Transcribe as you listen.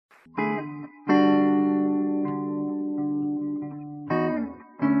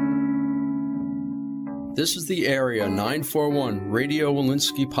This is the Area 941 Radio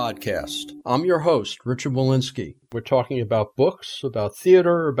Walensky podcast. I'm your host, Richard Walensky. We're talking about books, about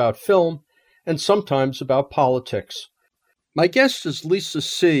theater, about film, and sometimes about politics. My guest is Lisa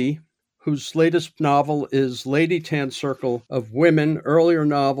See, whose latest novel is Lady Tan Circle of Women, earlier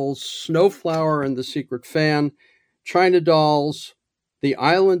novels Snowflower and the Secret Fan, China Dolls, The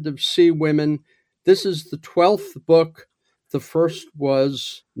Island of Sea Women. This is the 12th book. The first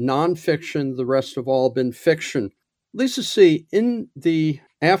was nonfiction. The rest have all been fiction. Lisa See, in the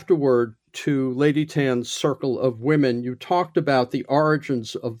afterword to Lady Tan's Circle of Women, you talked about the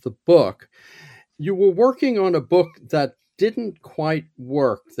origins of the book. You were working on a book that didn't quite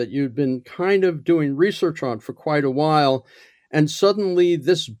work, that you'd been kind of doing research on for quite a while, and suddenly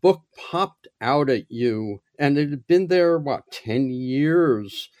this book popped out at you, and it had been there, 10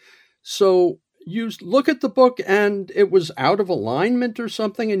 years? So you look at the book and it was out of alignment or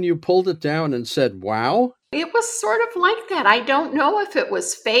something, and you pulled it down and said, wow. It was sort of like that. I don't know if it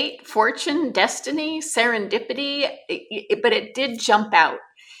was fate, fortune, destiny, serendipity, but it did jump out.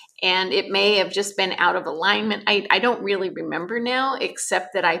 And it may have just been out of alignment. I don't really remember now,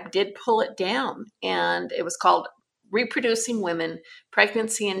 except that I did pull it down. And it was called Reproducing Women,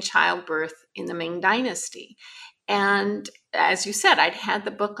 Pregnancy and Childbirth in the Ming Dynasty. And as you said, I'd had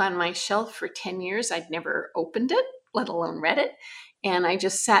the book on my shelf for 10 years. I'd never opened it, let alone read it. And I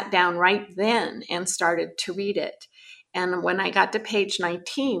just sat down right then and started to read it. And when I got to page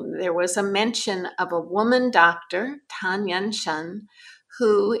 19, there was a mention of a woman doctor, Tan Yanshan,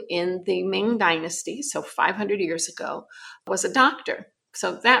 who in the Ming Dynasty, so 500 years ago, was a doctor.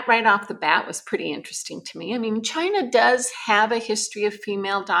 So that right off the bat was pretty interesting to me. I mean, China does have a history of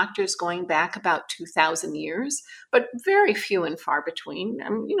female doctors going back about 2,000 years, but very few and far between.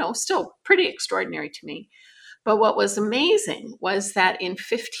 Still pretty extraordinary to me. But what was amazing was that in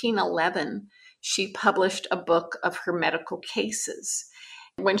 1511, she published a book of her medical cases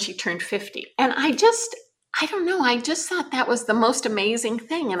when she turned 50. And I don't know, I just thought that was the most amazing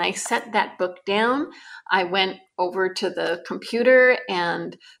thing. And I set that book down. I went over to the computer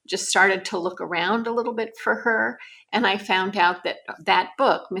and just started to look around a little bit for her. And I found out that that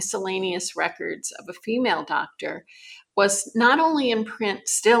book, Miscellaneous Records of a Female Doctor, was not only in print,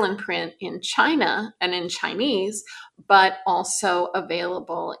 still in print in China and in Chinese, but also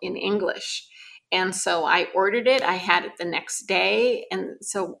available in English. And so I ordered it. I had it the next day. And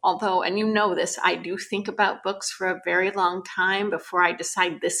so and you know this, I do think about books for a very long time before I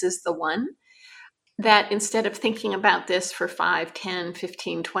decide this is the one, that instead of thinking about this for 5, 10,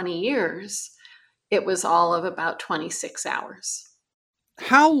 15, 20 years, it was all of about 26 hours.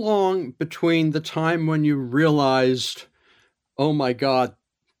 How long between the time when you realized, oh my God,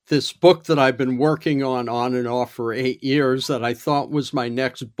 this book that I've been working on and off for 8 years that I thought was my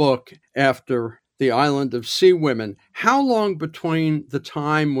next book after The Island of Sea Women, how long between the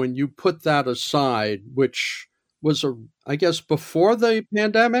time when you put that aside, which was, I guess, before the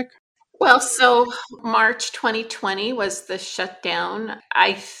pandemic? Well, so March 2020 was the shutdown.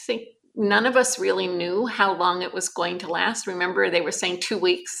 I think none of us really knew how long it was going to last. Remember, they were saying 2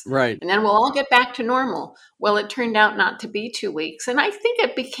 weeks. Right. And then we'll all get back to normal. Well, it turned out not to be 2 weeks. And I think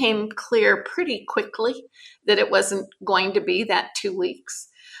it became clear pretty quickly that it wasn't going to be that 2 weeks.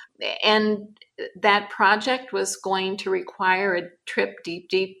 And that project was going to require a trip deep,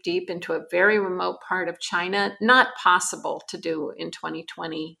 deep, deep into a very remote part of China, not possible to do in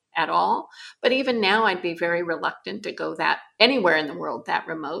 2020 at all. But even now, I'd be very reluctant to go that anywhere in the world that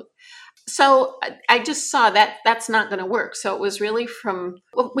remote. So I just saw that that's not going to work. So it was really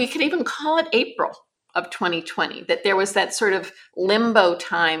we could even call it April of 2020, that there was that sort of limbo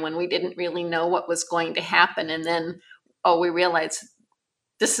time when we didn't really know what was going to happen. And then, we realized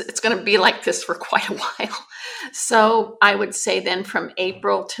it's going to be like this for quite a while. So I would say then from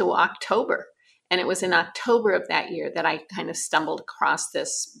April to October. And it was in October of that year that I kind of stumbled across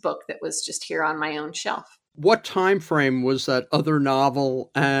this book that was just here on my own shelf. What time frame was that other novel,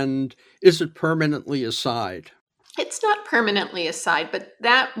 and is it permanently aside? It's not permanently aside, but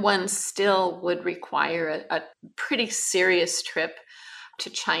that one still would require a pretty serious trip to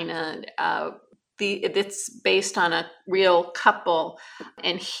China. It's based on a real couple,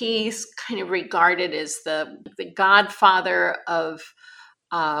 and he's kind of regarded as the godfather of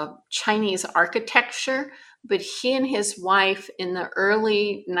Chinese architecture. But he and his wife in the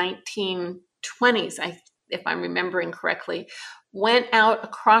early 1920s, if I'm remembering correctly, went out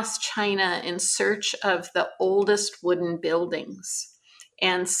across China in search of the oldest wooden buildings.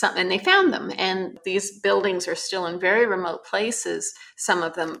 And they found them. And these buildings are still in very remote places, some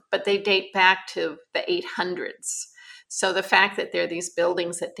of them, but they date back to the 800s. So the fact that there are these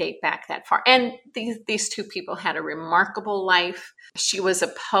buildings that date back that far, and these two people had a remarkable life. She was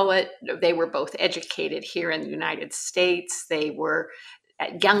a poet. They were both educated here in the United States. They were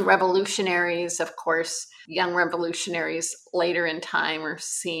young revolutionaries. Of course, young revolutionaries later in time are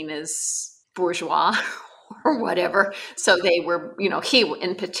seen as bourgeois or whatever. So they were, he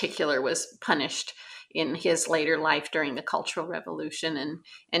in particular was punished in his later life during the Cultural Revolution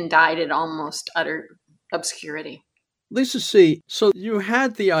and died in almost utter obscurity. Lisa C., so you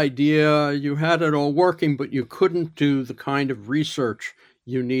had the idea, you had it all working, but you couldn't do the kind of research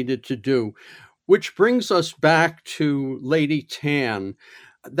you needed to do, which brings us back to Lady Tan.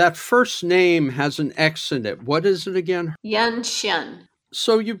 That first name has an X in it. What is it again? Yun Shun.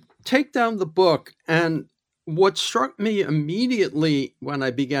 So you take down the book, and what struck me immediately when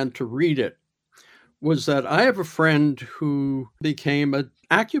I began to read it was that I have a friend who became an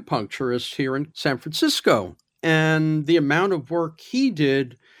acupuncturist here in San Francisco, and the amount of work he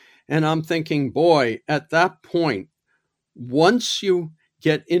did, and I'm thinking, boy, at that point, once you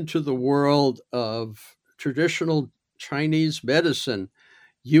get into the world of traditional Chinese medicine,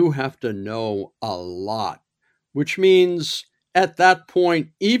 you have to know a lot, which means at that point,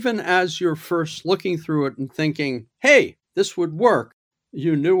 even as you're first looking through it and thinking, hey, this would work,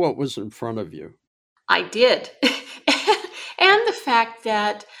 you knew what was in front of you. I did. And the fact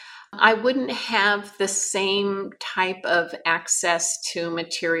that I wouldn't have the same type of access to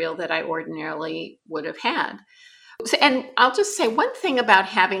material that I ordinarily would have had. And I'll just say one thing about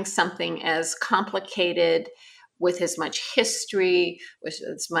having something as complicated with as much history, with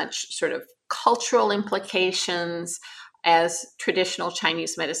as much sort of cultural implications as traditional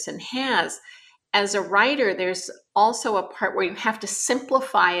Chinese medicine has. As a writer, there's also a part where you have to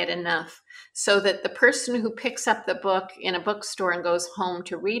simplify it enough so that the person who picks up the book in a bookstore and goes home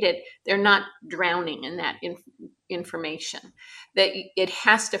to read it, they're not drowning in that information. That it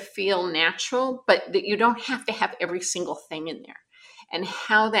has to feel natural, but that you don't have to have every single thing in there. And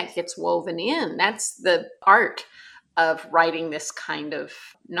how that gets woven in, that's the art of writing this kind of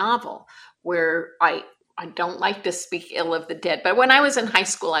novel, where I don't like to speak ill of the dead, but when I was in high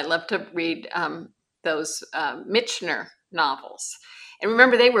school, I loved to read those Michener novels. And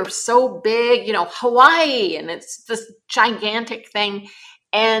remember, they were so big, Hawaii, and it's this gigantic thing.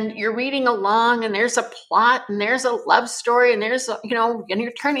 And you're reading along, and there's a plot, and there's a love story, and there's, and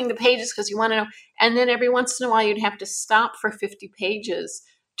you're turning the pages because you want to know. And then every once in a while, you'd have to stop for 50 pages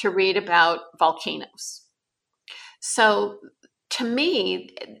to read about volcanoes. So to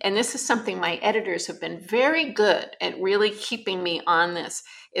me, and this is something my editors have been very good at really keeping me on this,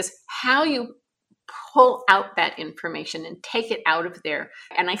 is how you pull out that information and take it out of there.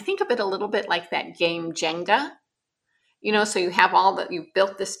 And I think of it a little bit like that game Jenga. So you have you've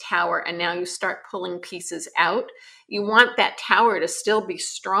built this tower, and now you start pulling pieces out. You want that tower to still be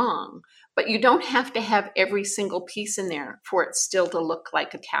strong, but you don't have to have every single piece in there for it still to look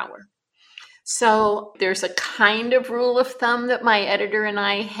like a tower. So there's a kind of rule of thumb that my editor and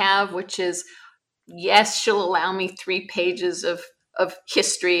I have, which is, yes, she'll allow me 3 pages of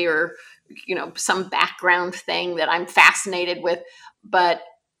history or, some background thing that I'm fascinated with. But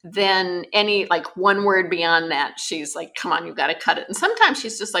then any one word beyond that, she's like, come on, you've got to cut it. And sometimes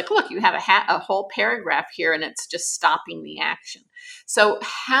she's just like, look, you have a whole paragraph here and it's just stopping the action. So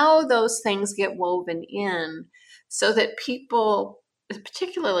how those things get woven in so that people,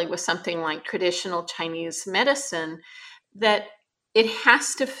 particularly with something like traditional Chinese medicine, that it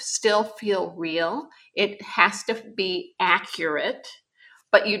has to still feel real. It has to be accurate,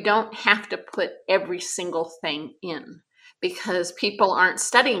 but you don't have to put every single thing in, because people aren't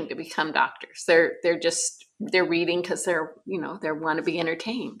studying to become doctors. They're reading because they want to be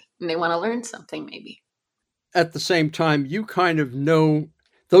entertained and they want to learn something maybe. At the same time, you kind of know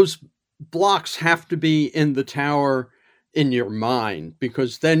those blocks have to be in the tower in your mind,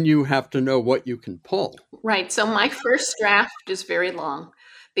 because then you have to know what you can pull. Right. So my first draft is very long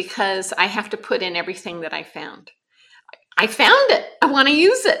because I have to put in everything that I found. I found it. I want to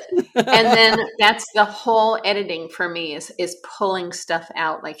use it. And then that's the whole editing for me is pulling stuff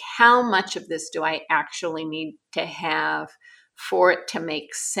out. Like, how much of this do I actually need to have for it to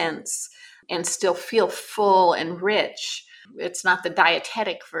make sense and still feel full and rich? It's not the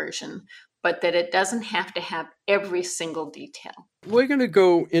dietetic version, but that it doesn't have to have every single detail. We're going to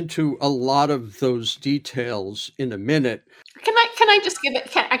go into a lot of those details in a minute. Can I just give it?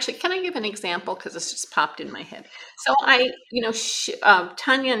 Can I give an example, because this just popped in my head? So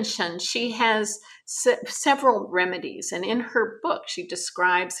Tan Yun Shun, she has several remedies, and in her book she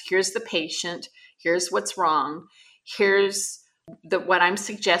describes, here's the patient, here's what's wrong, here's what I'm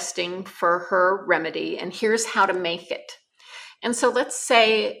suggesting for her remedy, and here's how to make it. And so let's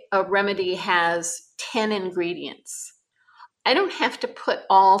say a remedy has 10 ingredients. I don't have to put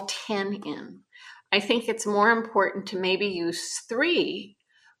all 10 in. I think it's more important to maybe use 3,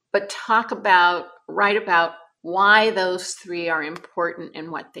 but write about why those 3 are important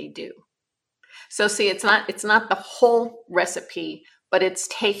and what they do. So see, it's not the whole recipe, but it's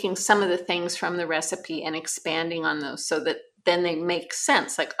taking some of the things from the recipe and expanding on those so that then they make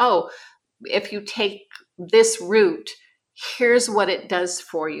sense. Like, oh, if you take this root, here's what it does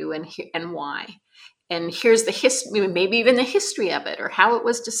for you and why. And here's the history, maybe even the history of it or how it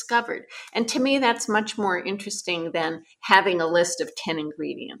was discovered. And to me, that's much more interesting than having a list of 10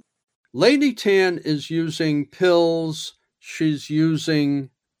 ingredients. Lady Tan is using pills. She's using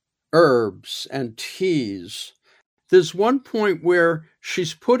herbs and teas. There's one point where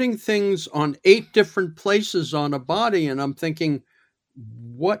she's putting things on 8 different places on a body, and I'm thinking,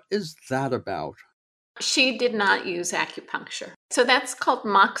 what is that about? She did not use acupuncture. So that's called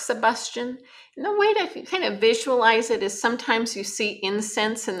moxibustion. And the way to kind of visualize it is sometimes you see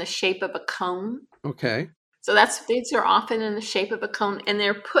incense in the shape of a cone. Okay. So these are often in the shape of a cone, and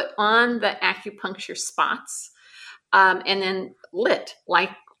they're put on the acupuncture spots and then lit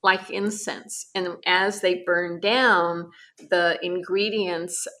like incense. And as they burn down, the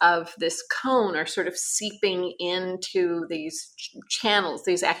ingredients of this cone are sort of seeping into these channels,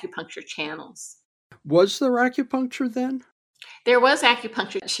 these acupuncture channels. Was there acupuncture then? There was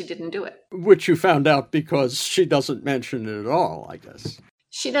acupuncture. She didn't do it. Which you found out because she doesn't mention it at all, I guess.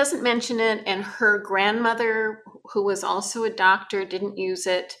 She doesn't mention it, and her grandmother, who was also a doctor, didn't use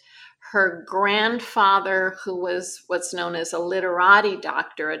it. Her grandfather, who was what's known as a literati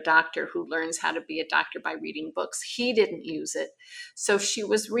doctor, a doctor who learns how to be a doctor by reading books, he didn't use it. So she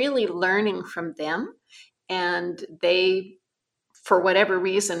was really learning from them, and they, for whatever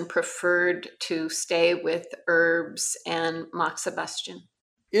reason, preferred to stay with herbs and moxibustion.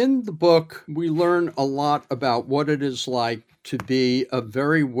 In the book, we learn a lot about what it is like to be a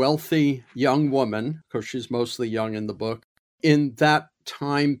very wealthy young woman, because she's mostly young in the book, in that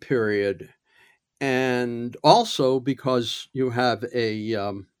time period. And also because you have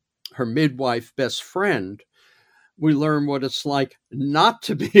her midwife best friend, we learn what it's like not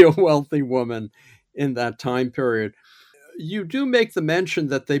to be a wealthy woman in that time period. You do make the mention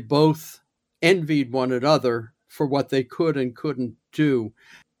that they both envied one another for what they could and couldn't do.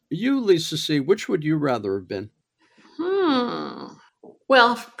 You, Lisa C., which would you rather have been?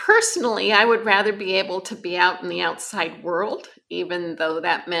 Well, personally, I would rather be able to be out in the outside world, even though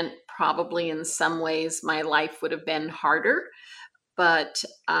that meant probably in some ways my life would have been harder. But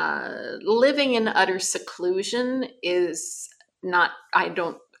living in utter seclusion is not,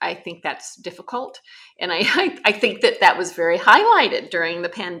 I think that's difficult. And I think that was very highlighted during the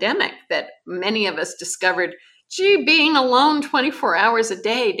pandemic, that many of us discovered, gee, being alone 24 hours a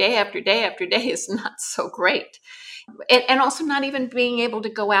day, day after day after day is not so great. And also not even being able to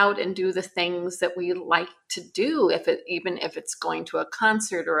go out and do the things that we like to do, even if it's going to a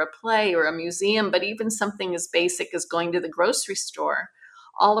concert or a play or a museum, but even something as basic as going to the grocery store,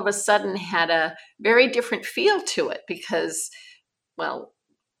 all of a sudden had a very different feel to it because, well,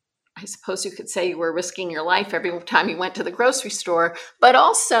 I suppose you could say you were risking your life every time you went to the grocery store, but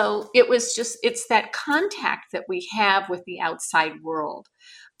also it's that contact that we have with the outside world,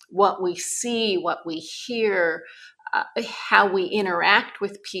 what we see, what we hear, how we interact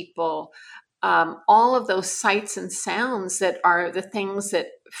with people, all of those sights and sounds that are the things that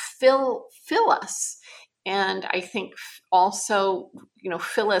fill us. And I think also,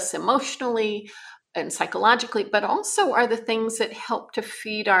 fill us emotionally and psychologically, but also are the things that help to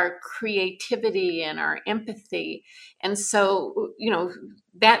feed our creativity and our empathy. And so,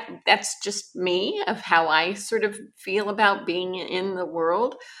 that's just me, of how I sort of feel about being in the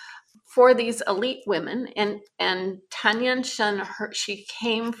world. For these elite women, and Tanyan Shun, she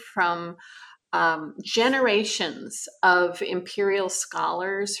came from generations of imperial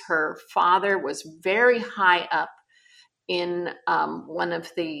scholars. Her father was very high up in one of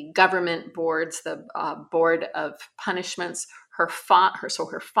the government boards, the Board of Punishments. Her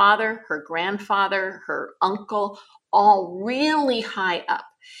father, her grandfather, her uncle, all really high up.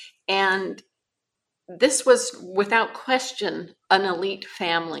 And this was, without question, an elite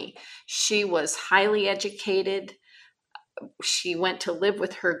family. She was highly educated. She went to live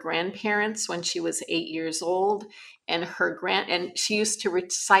with her grandparents when she was 8 years old, and she used to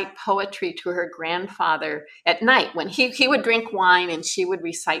recite poetry to her grandfather at night when he would drink wine and she would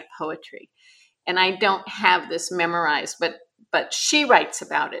recite poetry. And I don't have this memorized, but but she writes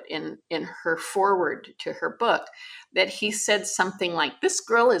about it in her foreword to her book, that he said something like, "This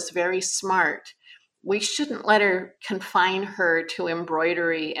girl is very smart. We shouldn't let her confine her to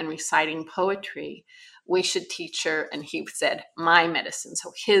embroidery and reciting poetry. We should teach her," and he said, "my medicine."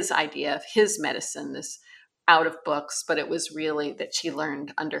 So his idea of his medicine is out of books, but it was really that she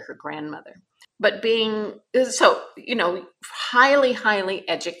learned under her grandmother. But being so, highly, highly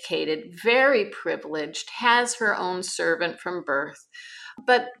educated, very privileged, has her own servant from birth.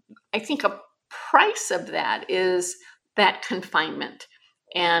 But I think a price of that is that confinement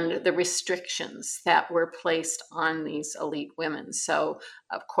and the restrictions that were placed on these elite women. So,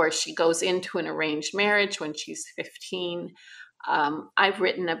 of course, she goes into an arranged marriage when she's 15. I've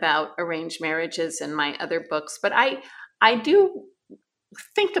written about arranged marriages in my other books, but I do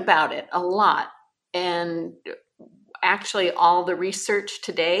think about it a lot. And actually, all the research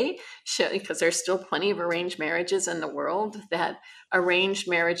today show, because there's still plenty of arranged marriages in the world, that arranged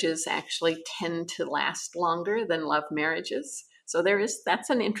marriages actually tend to last longer than love marriages. So that's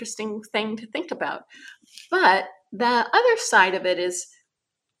an interesting thing to think about. But the other side of it is,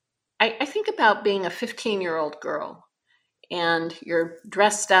 I think about being a 15-year-old girl, and you're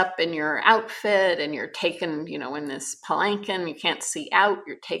dressed up in your outfit, and you're taken, in this palanquin, you can't see out,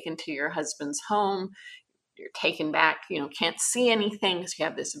 you're taken to your husband's home, you're taken back, can't see anything because you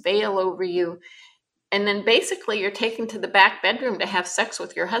have this veil over you. And then basically you're taken to the back bedroom to have sex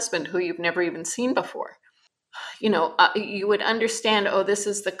with your husband, who you've never even seen before. You would understand, oh, this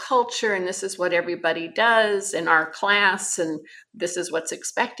is the culture and this is what everybody does in our class and this is what's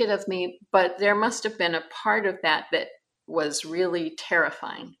expected of me. But there must have been a part of that was really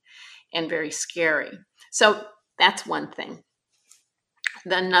terrifying and very scary. So that's one thing.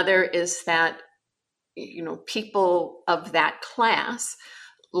 Another is that, people of that class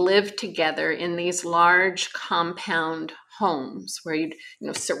live together in these large compound homes where you'd,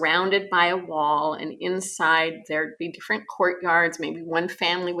 surrounded by a wall, and inside there'd be different courtyards. Maybe one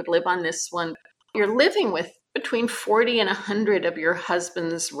family would live on this one. You're living with between 40 and 100 of your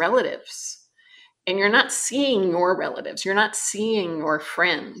husband's relatives. And you're not seeing your relatives. You're not seeing your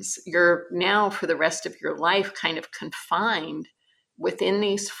friends. You're now, for the rest of your life, kind of confined within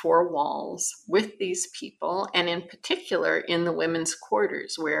these four walls with these people, and in particular in the women's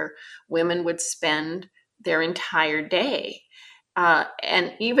quarters, where women would spend their entire day.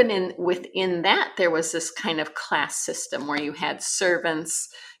 And even within that, there was this kind of class system where you had servants,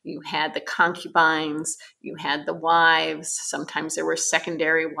 you had the concubines, you had the wives. Sometimes there were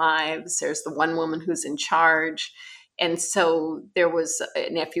secondary wives. There's the one woman who's in charge. And so there was,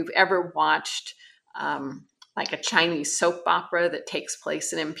 and if you've ever watched like a Chinese soap opera that takes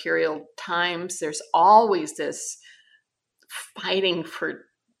place in imperial times, there's always this fighting for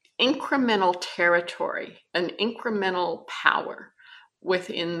incremental territory, an incremental power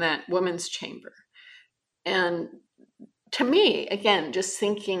within that women's chamber. And to me, again, just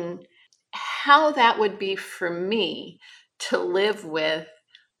thinking how that would be for me to live with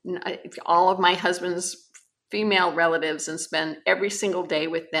all of my husband's female relatives and spend every single day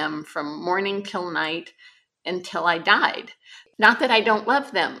with them from morning till night until I died. Not that I don't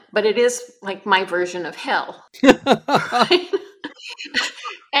love them, but it is like my version of hell. Right?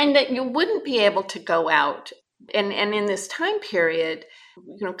 And that you wouldn't be able to go out. And in this time period,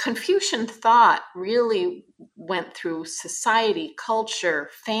 Confucian thought really went through society, culture,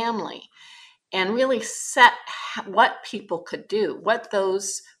 family, and really set what people could do, what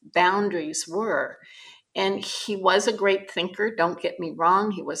those boundaries were. And he was a great thinker, don't get me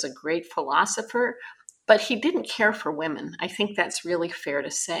wrong. He was a great philosopher, but he didn't care for women. I think that's really fair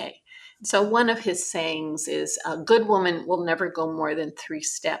to say. So one of his sayings is, a good woman will never go more than 3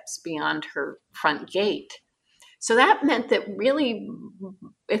 steps beyond her front gate. So that meant that really,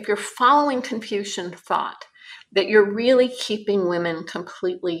 if you're following Confucian thought, that you're really keeping women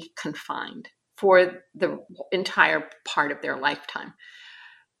completely confined for the entire part of their lifetime.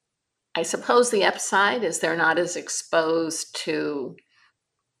 I suppose the upside is they're not as exposed to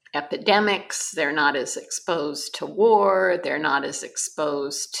epidemics, they're not as exposed to war, they're not as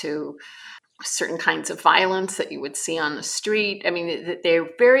exposed to certain kinds of violence that you would see on the street. I mean, they're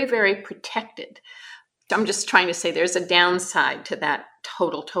very, very protected. I'm just trying to say there's a downside to that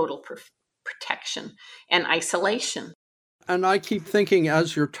total protection and isolation. And I keep thinking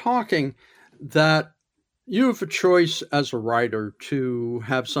as you're talking that you have a choice as a writer to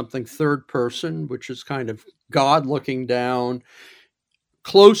have something third person, which is kind of God looking down,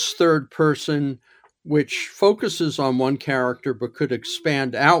 close third person, which focuses on one character but could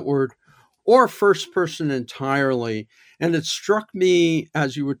expand outward, or first person entirely. And it struck me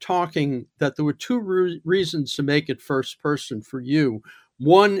as you were talking that there were two reasons to make it first person for you.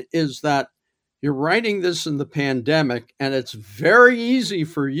 One is that you're writing this in the pandemic, and it's very easy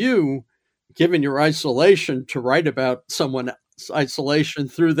for you, given your isolation, to write about someone's isolation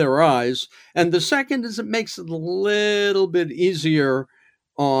through their eyes. And the second is it makes it a little bit easier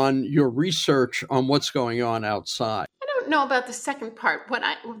on your research on what's going on outside. I don't know about the second part.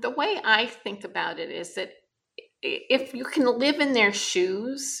 The way I think about it is that if you can live in their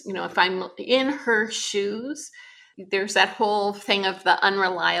shoes, if I'm in her shoes, there's that whole thing of the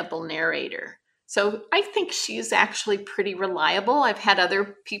unreliable narrator. So I think she's actually pretty reliable. I've had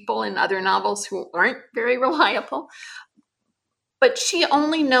other people in other novels who aren't very reliable, but she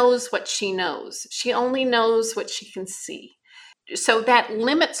only knows what she knows. She only knows what she can see. So that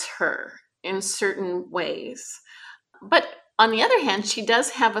limits her in certain ways. But on the other hand, she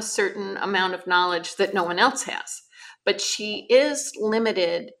does have a certain amount of knowledge that no one else has. But she is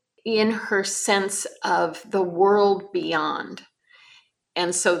limited in her sense of the world beyond.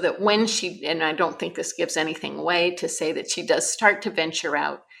 And so that when and I don't think this gives anything away to say that she does start to venture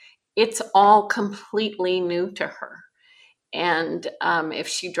out, it's all completely new to her. And if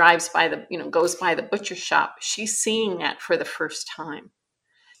she drives by goes by the butcher shop, she's seeing that for the first time.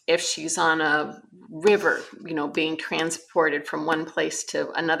 If she's on a river, being transported from one place to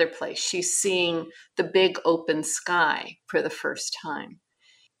another place, she's seeing the big open sky for the first time.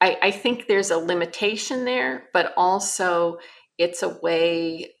 I think there's a limitation there, but also it's a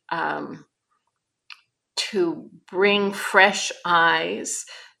way to bring fresh eyes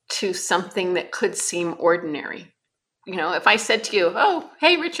to something that could seem ordinary. If I said to you, "Oh,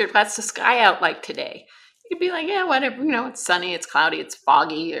 hey, Richard, what's the sky out like today?" You'd be like, "Yeah, whatever, it's sunny, it's cloudy, it's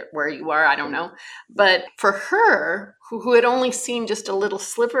foggy where you are, I don't know." But for her, who had only seen just a little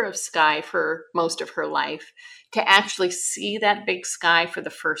sliver of sky for most of her life, to actually see that big sky for the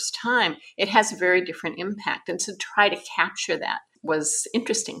first time, it has a very different impact. And to try to capture that was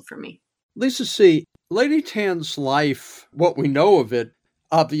interesting for me. Lisa C., Lady Tan's life, what we know of it,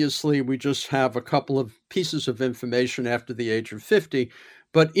 obviously we just have a couple of pieces of information after the age of 50,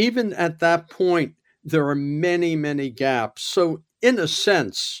 but even at that point, there are many, many gaps. So in a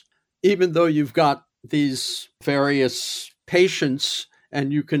sense, even though you've got these various patients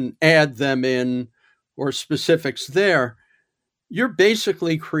and you can add them in or specifics there, you're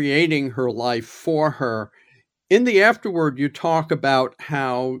basically creating her life for her. In the afterword, you talk about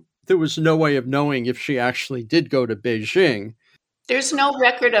how there was no way of knowing if she actually did go to Beijing. There's no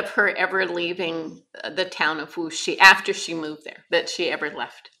record of her ever leaving the town of Wuxi after she moved there, that she ever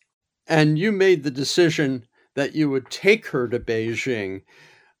left. And you made the decision that you would take her to Beijing.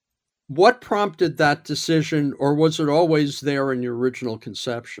 What prompted that decision, or was it always there in your original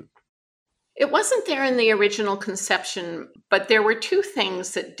conception? It wasn't there in the original conception, but there were two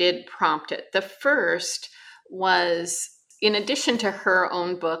things that did prompt it. The first was, in addition to her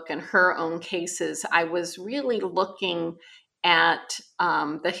own book and her own cases, I was really looking at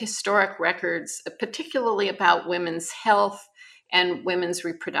the historic records, particularly about women's health and women's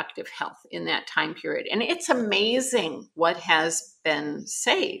reproductive health in that time period. And it's amazing what has been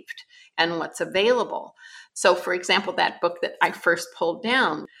saved and what's available. So, for example, that book that I first pulled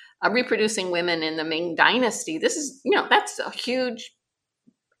down, Reproducing Women in the Ming Dynasty, this is, that's a huge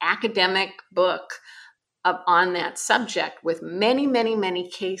academic book on that subject with many, many, many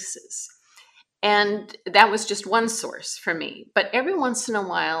cases. And that was just one source for me. But every once in a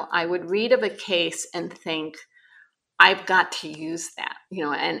while, I would read of a case and think, I've got to use that,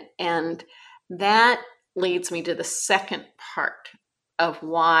 and that leads me to the second part of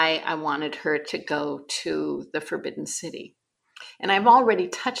why I wanted her to go to the Forbidden City. And I've already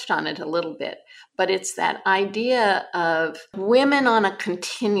touched on it a little bit, but it's that idea of women on a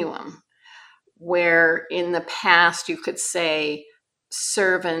continuum where in the past you could say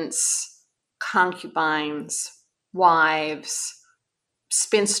servants, concubines, wives,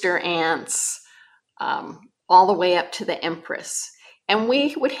 spinster aunts, all the way up to the empress. And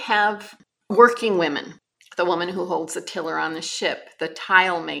we would have working women, the woman who holds the tiller on the ship, the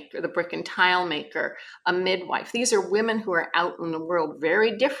tile maker, the brick and tile maker, a midwife. These are women who are out in the world,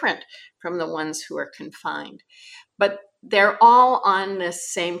 very different from the ones who are confined. But they're all on this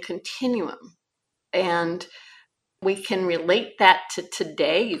same continuum. And we can relate that to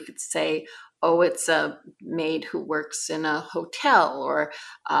today. You could say, oh, it's a maid who works in a hotel, or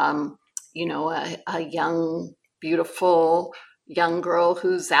a young, beautiful young girl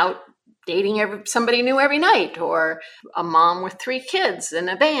who's out dating somebody new every night, or a mom with 3 kids in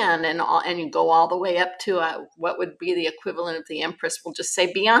a van, and you go all the way up to what would be the equivalent of the Empress. We'll just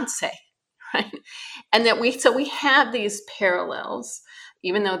say Beyonce, right? And that we have these parallels,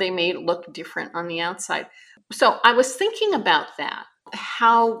 even though they may look different on the outside. So I was thinking about that,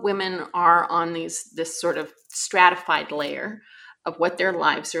 how women are on this sort of stratified layer of what their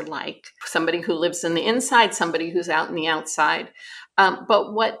lives are like. Somebody who lives in the inside, somebody who's out in the outside.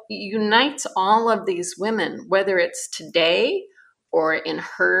 But what unites all of these women, whether it's today or in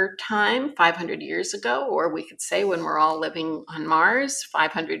her time 500 years ago, or we could say when we're all living on Mars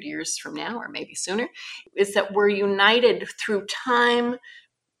 500 years from now, or maybe sooner, is that we're united through time,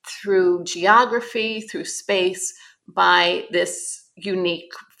 through geography, through space, by this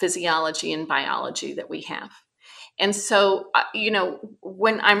unique physiology and biology that we have. And so,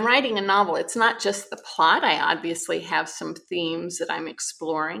 when I'm writing a novel, it's not just the plot. I obviously have some themes that I'm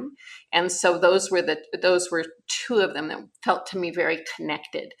exploring. And so those were two of them that felt to me very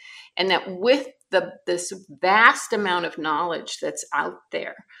connected. And that with this vast amount of knowledge that's out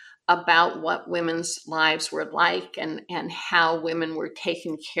there about what women's lives were like and how women were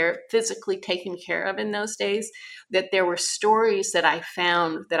physically taken care of in those days, that there were stories that I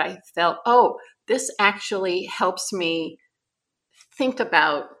found that I felt, oh, this actually helps me think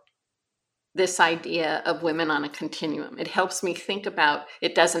about this idea of women on a continuum. It helps me think about,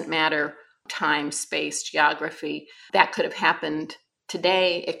 it doesn't matter time, space, geography. That could have happened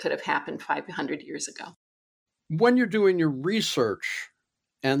today. It could have happened 500 years ago. When you're doing your research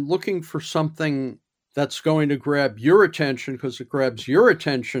and looking for something that's going to grab your attention, because it grabs your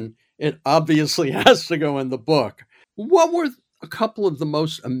attention, it obviously has to go in the book. What were a couple of the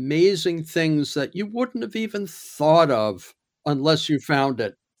most amazing things that you wouldn't have even thought of unless you found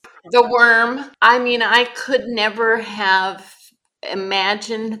it? The worm. I mean, I could never have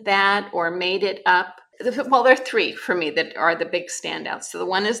imagined that or made it up. Well, there are three for me that are the big standouts. So the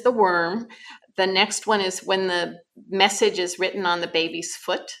one is the worm. The next one is when the message is written on the baby's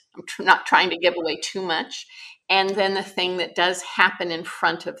foot. I'm not trying to give away too much. And then the thing that does happen in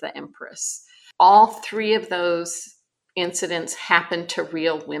front of the Empress. All three of those incidents happen to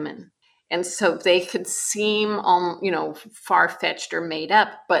real women. And so they could seem, far-fetched or made up,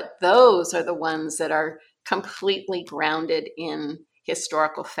 but those are the ones that are completely grounded in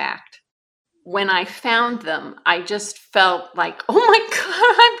historical fact. When I found them, I just felt like, oh my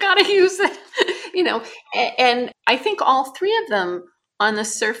God, I've got to use it, and I think all three of them on the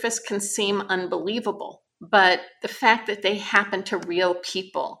surface can seem unbelievable. But the fact that they happen to real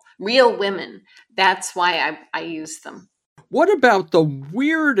people, real women, that's why I use them. What about the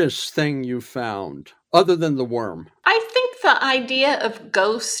weirdest thing you found other than the worm? I think the idea of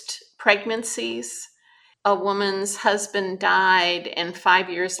ghost pregnancies. A woman's husband died and 5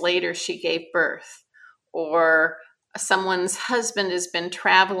 years later she gave birth. Or someone's husband has been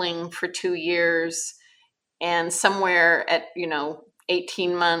traveling for 2 years and somewhere at,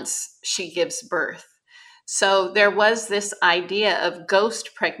 18 months, she gives birth. So there was this idea of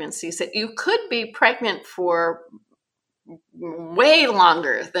ghost pregnancies, that you could be pregnant for way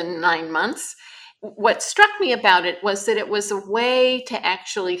longer than 9 months. What struck me about it was that it was a way to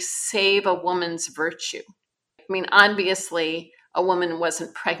actually save a woman's virtue. I mean, obviously, a woman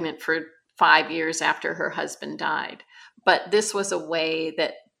wasn't pregnant for 5 years after her husband died, but this was a way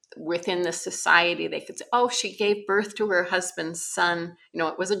that within the society, they could say, oh, she gave birth to her husband's son.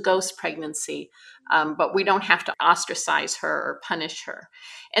 It was a ghost pregnancy, but we don't have to ostracize her or punish her.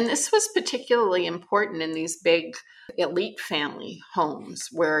 And this was particularly important in these big elite family homes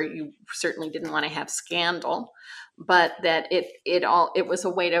where you certainly didn't want to have scandal, but that it was a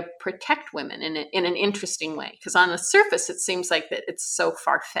way to protect women in an interesting way. Because on the surface, it seems like that it's so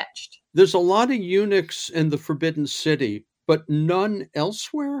far-fetched. There's a lot of eunuchs in the Forbidden City, but none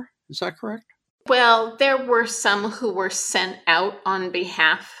elsewhere? Is that correct? Well, there were some who were sent out on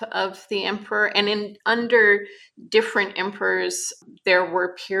behalf of the emperor, and under different emperors, there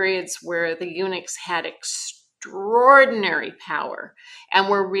were periods where the eunuchs had extraordinary power and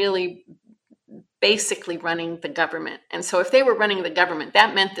were really basically running the government. And so if they were running the government,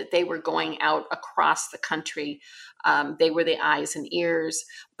 that meant that they were going out across the country. They were the eyes and ears.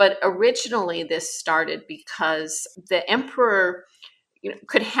 But originally this started because the emperor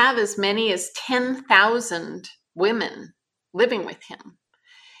could have as many as 10,000 women living with him.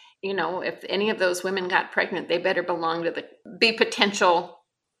 If any of those women got pregnant, they better belong to be potential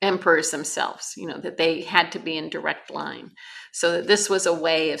emperors themselves, that they had to be in direct line. So that this was a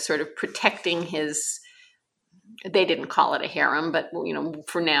way of sort of protecting they didn't call it a harem, but,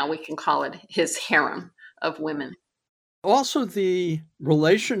 for now we can call it his harem of women. Also, the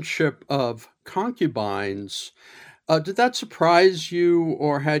relationship of concubines, did that surprise you,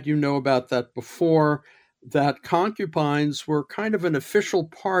 or had you know about that before? that concubines were kind of an official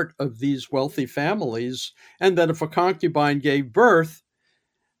part of these wealthy families, and that if a concubine gave birth,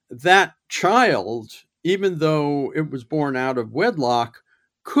 that child, even though it was born out of wedlock,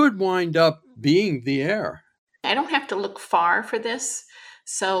 could wind up being the heir. I don't have to look far for this.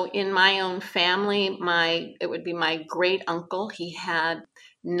 So in my own family, it would be my great uncle. He had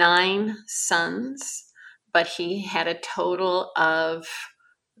 9 sons, but he had a total of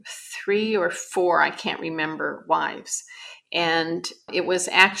 3 or 4, I can't remember, wives. And it was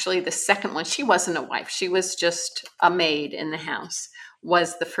actually the second one. She wasn't a wife. She was just a maid in the house,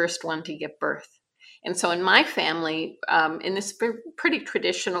 was the first one to give birth. And so in my family, in this pretty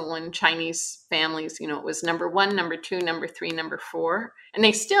traditional in Chinese families, it was number 1, number 2, number 3, number 4. And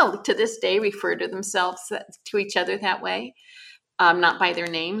they still, to this day, refer to themselves to each other that way, not by their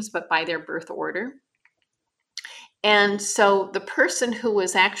names, but by their birth order. And so the person who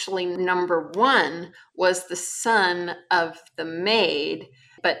was actually number 1 was the son of the maid,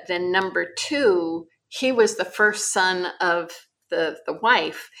 but then number 2, he was the first son of the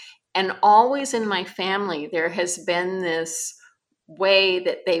wife. And always in my family, there has been this way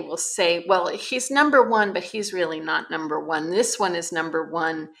that they will say, well, he's number 1, but he's really not number 1. This one is number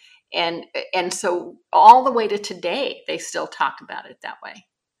 1. And so all the way to today, they still talk about it that way.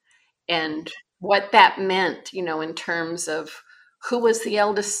 And what that meant, in terms of who was the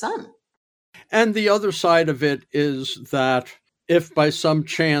eldest son. And the other side of it is that if by some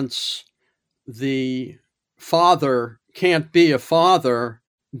chance the father can't be a father,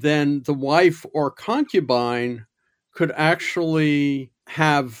 then the wife or concubine could actually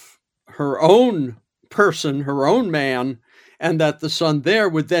have her own person, her own man, and that the son there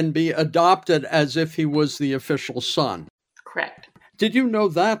would then be adopted as if he was the official son. Correct. Did you know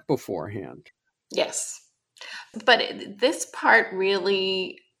that beforehand? Yes. But this part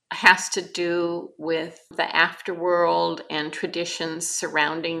really has to do with the afterworld and traditions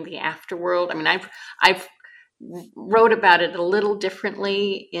surrounding the afterworld. I mean, I've wrote about it a little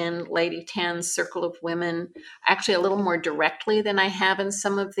differently in Lady Tan's Circle of Women, actually a little more directly than I have in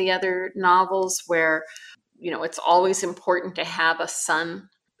some of the other novels where, it's always important to have a son.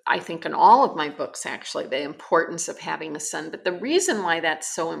 I think in all of my books, actually, the importance of having a son. But the reason why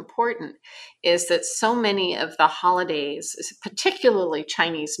that's so important is that so many of the holidays, particularly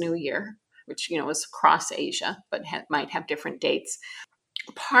Chinese New Year, which, is across Asia, but might have different dates,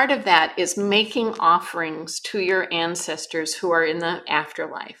 part of that is making offerings to your ancestors who are in the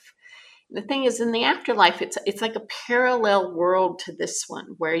afterlife. The thing is, in the afterlife, it's like a parallel world to this one,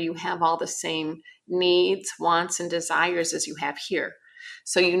 where you have all the same needs, wants, and desires as you have here.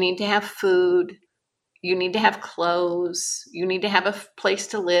 So you need to have food, you need to have clothes, you need to have a place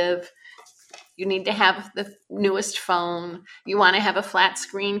to live, you need to have the newest phone, you want to have a flat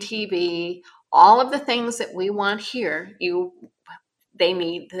screen TV, all of the things that we want here, they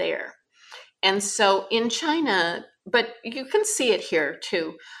need there. And so in China, but you can see it here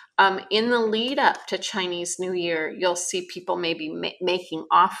too, in the lead up to Chinese New Year, you'll see people maybe making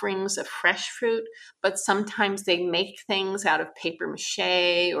offerings of fresh fruit, but sometimes they make things out of paper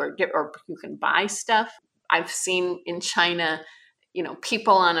mache or you can buy stuff. I've seen in China,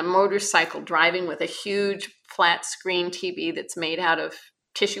 people on a motorcycle driving with a huge flat screen TV that's made out of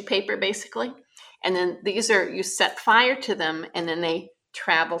tissue paper, basically. And then you set fire to them, and then they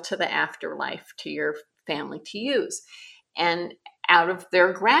travel to the afterlife to your family to use. And out of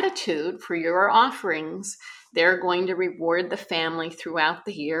their gratitude for your offerings, they're going to reward the family throughout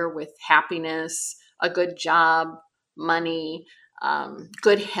the year with happiness, a good job, money,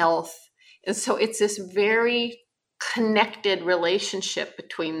 good health. And so it's this very connected relationship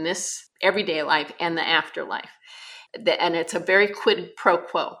between this everyday life and the afterlife. And it's a very quid pro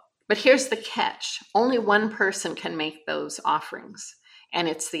quo. But here's the catch. Only one person can make those offerings, and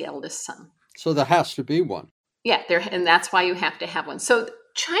it's the eldest son. So there has to be one. Yeah, and that's why you have to have one. So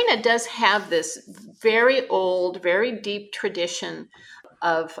China does have this very old, very deep tradition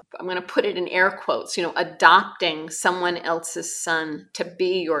of, I'm going to put it in air quotes, adopting someone else's son to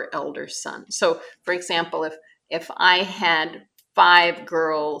be your elder son. So, for example, if I had 5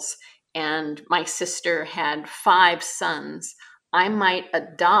 girls and my sister had 5 sons, I might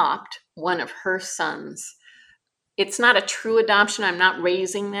adopt one of her sons. It's not a true adoption. I'm not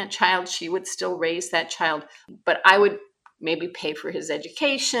raising that child. She would still raise that child, but I would maybe pay for his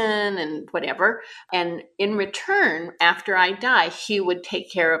education and whatever. And in return, after I die, he would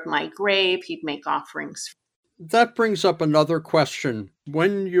take care of my grave. He'd make offerings. That brings up another question.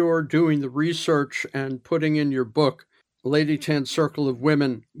 When you're doing the research and putting in your book, Lady Tan's Circle of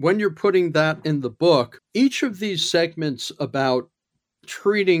Women, when you're putting that in the book, each of these segments about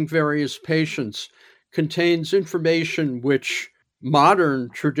treating various patients contains information which modern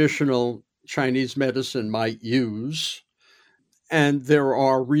traditional Chinese medicine might use. And there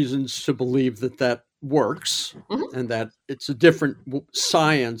are reasons to believe that that works Mhm. and that it's a different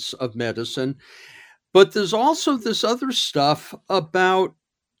science of medicine. But there's also this other stuff about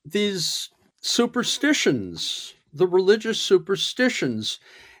these superstitions, the religious superstitions,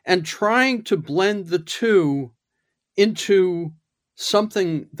 and trying to blend the two into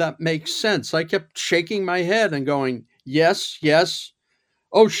something that makes sense. I kept shaking my head and going, yes, yes.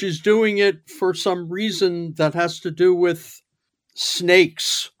 Oh, she's doing it for some reason that has to do with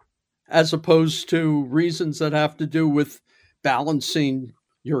snakes as opposed to reasons that have to do with balancing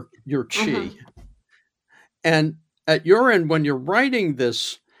your chi. Mhm. And at your end, when you're writing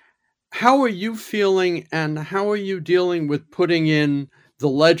this, how are you feeling and how are you dealing with putting in the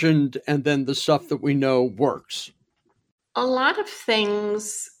legend and then the stuff that we know works? A lot of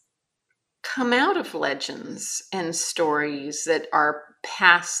things come out of legends and stories that are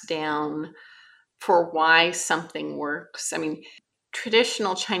passed down for why something works. I mean,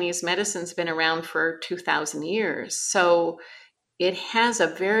 traditional Chinese medicine's been around for 2,000 years, so it has a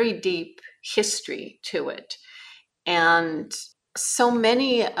very deep history to it. And so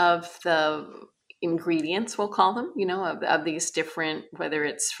many of the ingredients, we'll call them, of these different, whether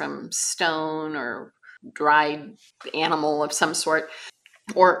it's from stone or dried animal of some sort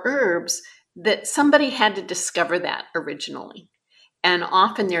or herbs, that somebody had to discover that originally. And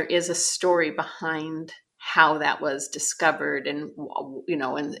often there is a story behind how that was discovered, and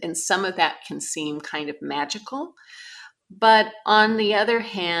some of that can seem kind of magical. But on the other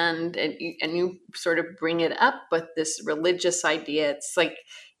hand, and you sort of bring it up with this religious idea, it's like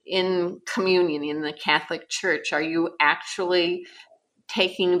in communion in the Catholic Church, are you actually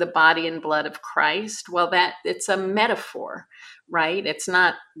taking the body and blood of Christ? Well, that it's a metaphor, right? It's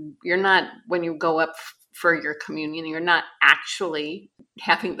not, you're not, when you go up for your communion, you're not actually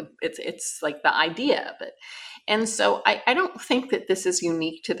having it's like the idea of it. And so I don't think that this is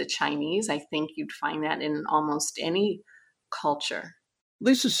unique to the Chinese. I think you'd find that in almost any culture.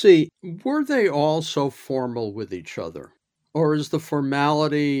 Lisa C., were they all so formal with each other? Or is the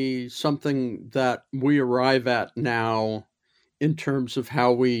formality something that we arrive at now in terms of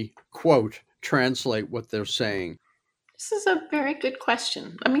how we, quote, translate what they're saying? This is a very good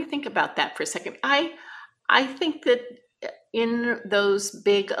question. Let me think about that for a second. I think that in those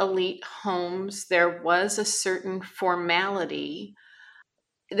big elite homes, there was a certain formality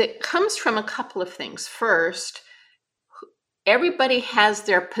that comes from a couple of things. First, everybody has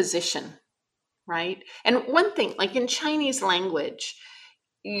their position, right? And one thing, like in Chinese language,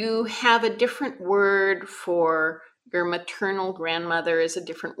 you have a different word for your maternal grandmother is a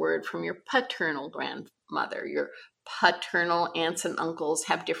different word from your paternal grandmother. Your paternal aunts and uncles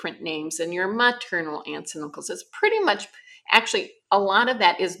have different names than your maternal aunts and uncles. It's pretty much, actually, a lot of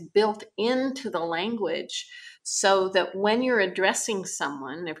that is built into the language so that when you're addressing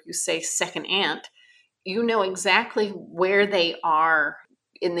someone, if you say second aunt, you know exactly where they are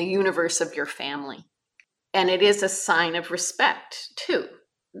in the universe of your family. And it is a sign of respect too,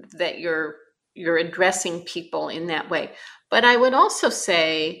 that you're addressing people in that way. But I would also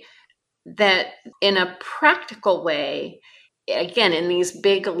say that in a practical way, again, in these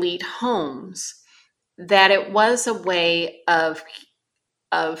big elite homes, that it was a way of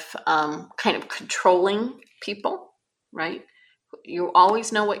kind of controlling people, right? You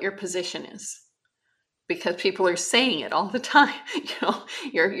always know what your position is because people are saying it all the time.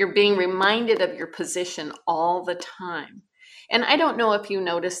 You're being reminded of your position all the time. And I don't know if you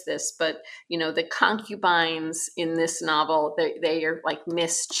noticed this, but the concubines in this novel, they are like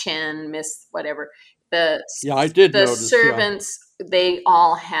Miss Chen, Miss whatever. The Yeah, I did the notice. Yeah. servants, they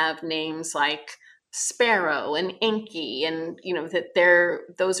all have names like Sparrow and Inky, and that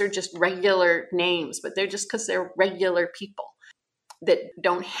those are just regular names, but they're just because they're regular people that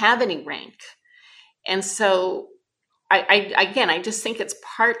don't have any rank. And so I just think it's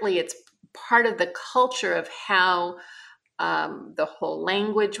part of the culture of how the whole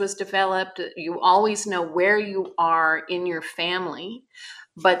language was developed. You always know where you are in your family,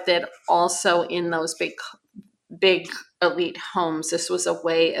 but that also in those big elite homes, this was a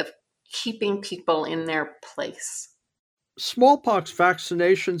way of keeping people in their place. Smallpox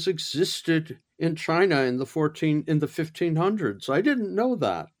vaccinations existed in China in the 1500s. I didn't know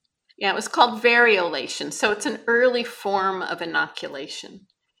that. Yeah, it was called variolation. So it's an early form of inoculation.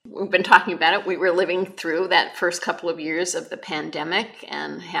 We've been talking about it. We were living through that first couple of years of the pandemic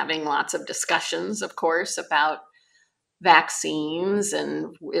and having lots of discussions, of course, about vaccines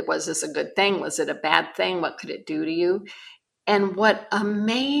and was this a good thing? Was it a bad thing? What could it do to you? And what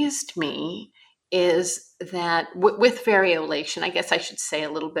amazed me is that with variolation, I guess I should say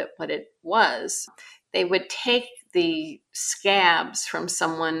a little bit what it was. They would take the scabs from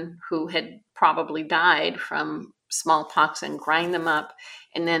someone who had probably died from smallpox and grind them up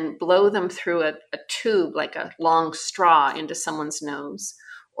and then blow them through a tube, like a long straw, into someone's nose.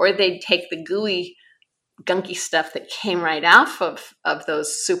 Or they'd take the gooey, gunky stuff that came right off of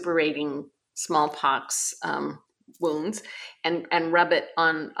those suppurating smallpox wounds and rub it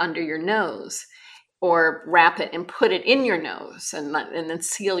on under your nose, or wrap it and put it in your nose and then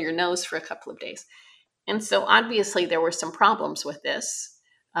seal your nose for a couple of days. And so obviously there were some problems with this.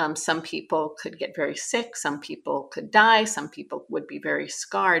 Some people could get very sick. Some people could die. Some people would be very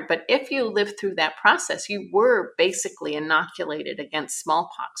scarred. But if you lived through that process, you were basically inoculated against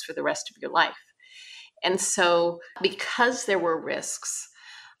smallpox for the rest of your life. And so because there were risks,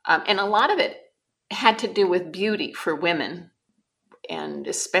 and a lot of it had to do with beauty for women, and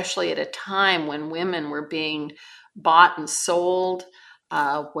especially at a time when women were being bought and sold,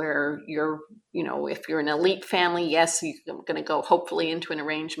 where if you're an elite family, yes, you're going to go hopefully into an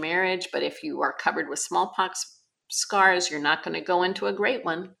arranged marriage. But if you are covered with smallpox scars, you're not going to go into a great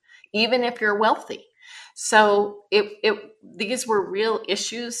one, even if you're wealthy. So these were real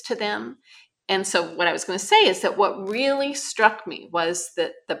issues to them. And so what I was going to say is that what really struck me was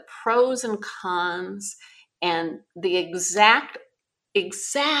that the pros and cons and the exact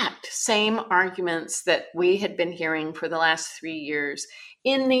same arguments that we had been hearing for the last 3 years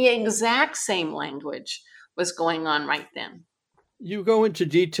in the exact same language was going on right then. You go into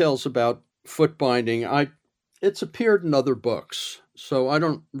details about foot binding. It's appeared in other books, so I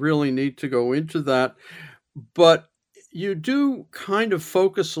don't really need to go into that. But you do kind of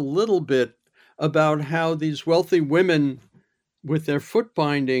focus a little bit about how these wealthy women with their foot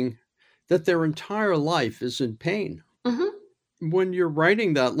binding, that their entire life is in pain. Mm-hmm. When you're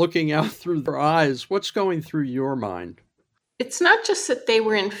writing that, looking out through their eyes, what's going through your mind? It's not just that they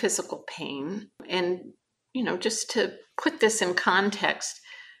were in physical pain. And, just to put this in context,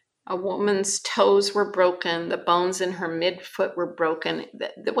 a woman's toes were broken, the bones in her midfoot were broken.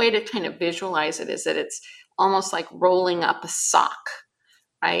 The way to kind of visualize it is that it's almost like rolling up a sock,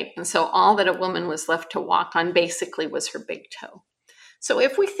 right? And so all that a woman was left to walk on basically was her big toe. So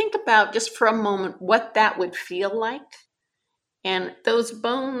if we think about just for a moment what that would feel like, and those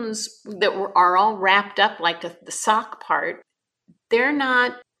bones that are all wrapped up like the sock part, they're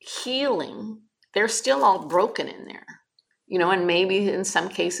not healing. They're still all broken in there. And maybe in some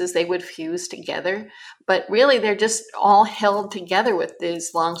cases they would fuse together, but really they're just all held together with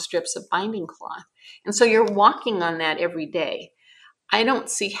these long strips of binding cloth. And so you're walking on that every day. I don't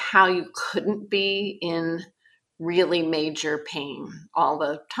see how you couldn't be in really major pain all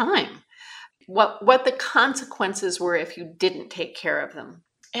the time. What the consequences were if you didn't take care of them,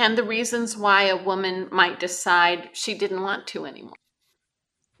 and the reasons why a woman might decide she didn't want to anymore.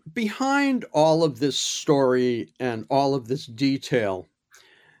 Behind all of this story and all of this detail,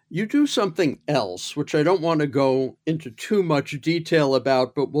 you do something else, which I don't want to go into too much detail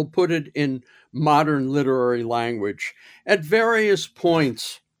about, but we'll put it in modern literary language. At various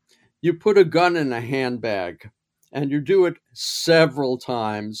points, you put a gun in a handbag, and you do it several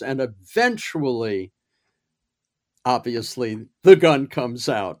times, and eventually, obviously, the gun comes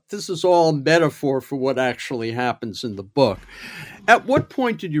out. This is all metaphor for what actually happens in the book. At what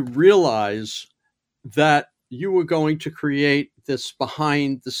point did you realize that you were going to create this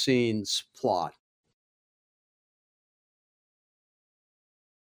behind-the-scenes plot?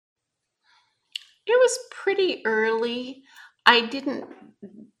 It was pretty early. I didn't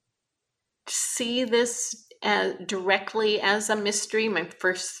see this directly as a mystery. My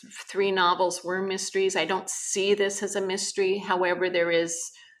first 3 novels were mysteries. I don't see this as a mystery. However, there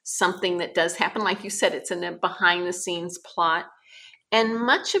is something that does happen. Like you said, it's in a behind-the-scenes plot. And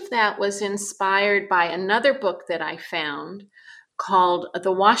much of that was inspired by another book that I found called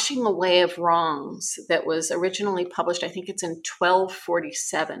The Washing Away of Wrongs that was originally published, I think it's in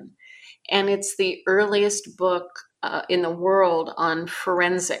 1247. And it's the earliest book in the world on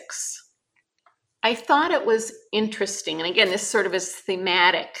forensics. I thought it was interesting, and again, this sort of is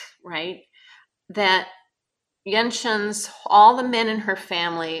thematic, right? That Yunshen's, all the men in her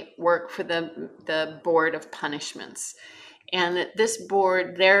family work for the Board of Punishments. And that this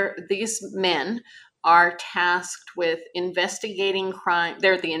board, these men are tasked with investigating crime.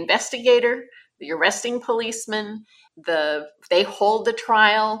 They're the investigator, the arresting policeman, they hold the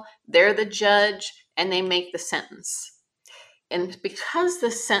trial, they're the judge, and they make the sentence. And because the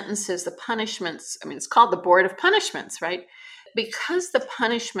sentences, the punishments, it's called the Board of Punishments, right? Because the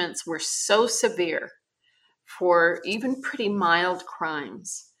punishments were so severe for even pretty mild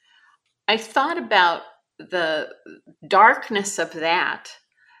crimes, I thought about the darkness of that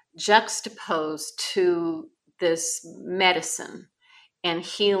juxtaposed to this medicine and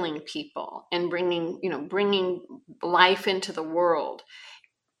healing people and bringing life into the world,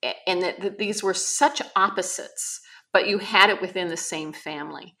 and that these were such opposites, but you had it within the same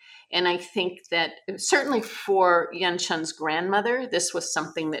family. And I think that certainly for Yun Chun's grandmother, this was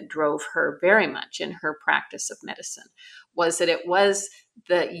something that drove her very much in her practice of medicine, was that it was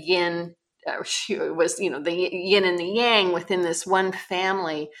the yin, it was, the yin and the yang within this one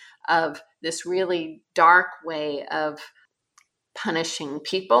family of this really dark way of punishing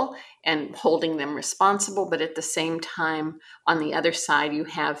people and holding them responsible. But at the same time, on the other side, you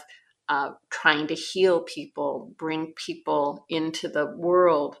have trying to heal people, bring people into the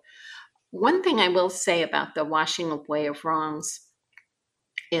world. One thing I will say about the washing away of wrongs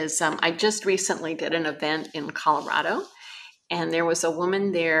is I just recently did an event in Colorado, and there was a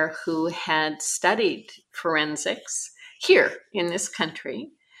woman there who had studied forensics here in this country.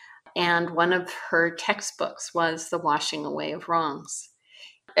 And one of her textbooks was The Washing Away of Wrongs.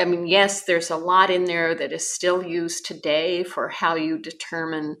 I mean, yes, there's a lot in there that is still used today for how you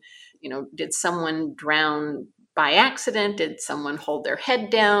determine, did someone drown by accident? Did someone hold their head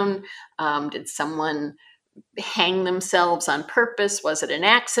down? Did someone hang themselves on purpose? Was it an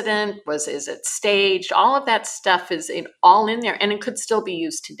accident? Is it staged? All of that stuff is all in there, and it could still be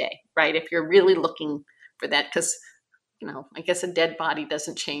used today, right? If you're really looking for that, because I guess a dead body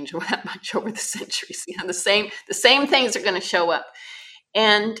doesn't change that much over the centuries. The same things are going to show up.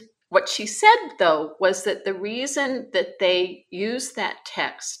 And what she said, though, was that the reason that they used that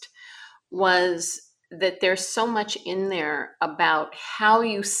text was that there's so much in there about how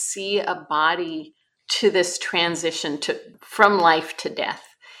you see a body to this transition from life to death,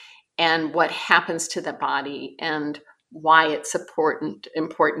 and what happens to the body, and why it's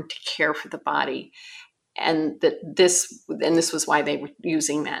important to care for the body. And this was why they were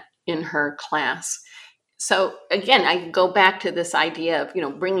using that in her class. So again, I go back to this idea of,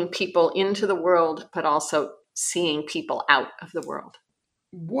 bringing people into the world, but also seeing people out of the world.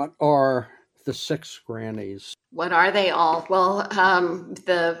 What are the 6 grannies? What are they all? Well,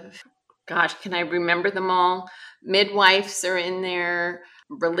 can I remember them all? Midwives are in there,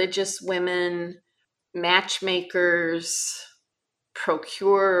 religious women, matchmakers,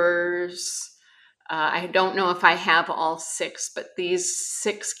 procurers. I don't know if I have all 6, but these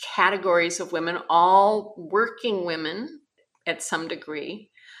 6 categories of women, all working women at some degree,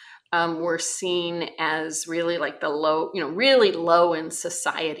 were seen as really like the low, really low in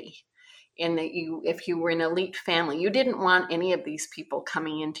society. And that if you were an elite family, you didn't want any of these people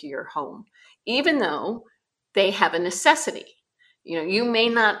coming into your home, even though they have a necessity. You may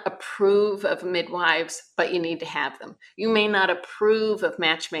not approve of midwives, but you need to have them. You may not approve of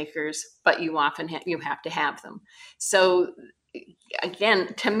matchmakers, but you often you have to have them. So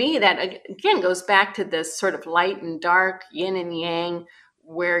again, to me, that again goes back to this sort of light and dark, yin and yang,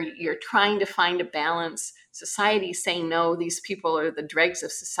 where you're trying to find a balance. Society's saying, no, these people are the dregs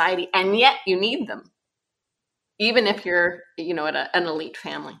of society, and yet you need them, even if you're, at an elite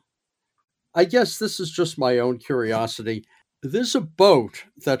family. I guess this is just my own curiosity. There's a boat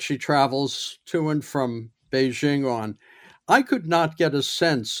that she travels to and from Beijing on. I could not get a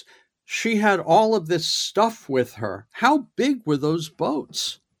sense. She had all of this stuff with her. How big were those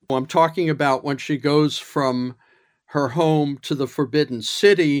boats? I'm talking about when she goes from her home to the Forbidden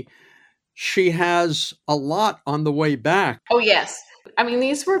City. She has a lot on the way back. Oh, yes. I mean,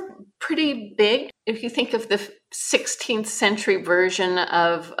 these were pretty big. If you think of the 16th century version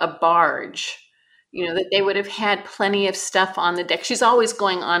of a barge, that they would have had plenty of stuff on the deck. She's always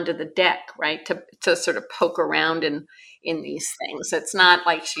going onto the deck, right, to sort of poke around in these things. It's not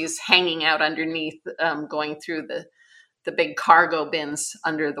like she's hanging out underneath, going through the big cargo bins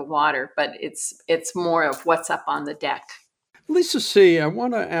under the water, but it's more of what's up on the deck. Lisa C., I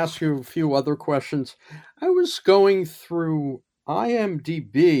want to ask you a few other questions. I was going through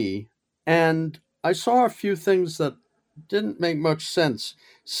IMDb, and I saw a few things that didn't make much sense.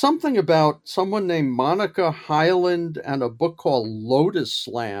 Something about someone named Monica Hyland and a book called Lotus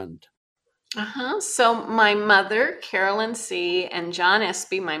Land. So my mother, Carolyn C., and John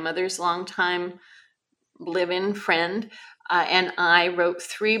Espy, my mother's longtime live-in friend, and I wrote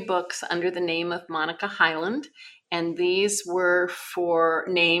 3 books under the name of Monica Hyland. And these were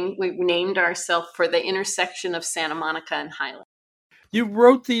we named ourselves for the intersection of Santa Monica and Highland. You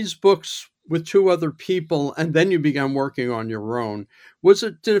wrote these books with 2 other people, and then you began working on your own.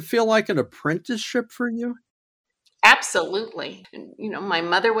 Did it feel like an apprenticeship for you? Absolutely. My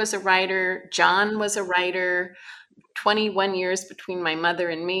mother was a writer. John was a writer. 21 years between my mother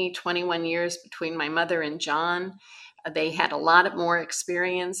and me, 21 years between my mother and John. They had a lot of more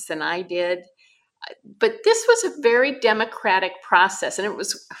experience than I did. But this was a very democratic process, and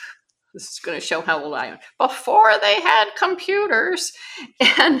this is going to show how old I am, before they had computers.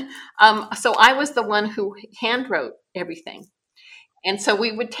 And so I was the one who hand wrote everything. And so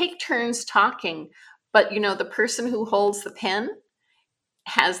we would take turns talking, but the person who holds the pen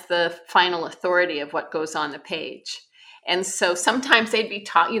has the final authority of what goes on the page. And so sometimes they'd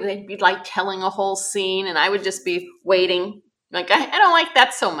be like telling a whole scene, and I would just be waiting. Like, I don't like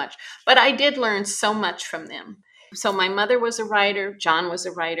that so much, but I did learn so much from them. So my mother was a writer, John was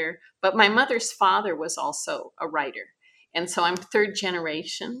a writer, but my mother's father was also a writer. And so I'm third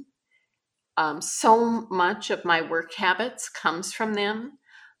generation. So much of my work habits comes from them.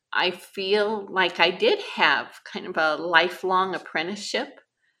 I feel like I did have kind of a lifelong apprenticeship.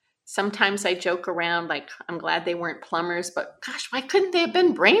 Sometimes I joke around, like, I'm glad they weren't plumbers, but gosh, why couldn't they have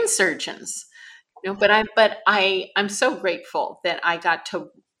been brain surgeons? But I'm so grateful that I got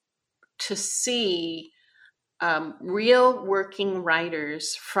to see real working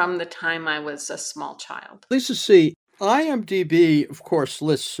writers from the time I was a small child. Lisa C., IMDb, of course,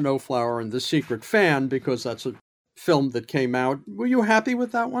 lists Snowflower and The Secret Fan because that's a film that came out. Were you happy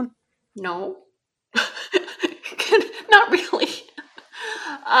with that one? No, not really.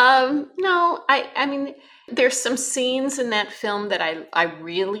 No, I mean, there's some scenes in that film that I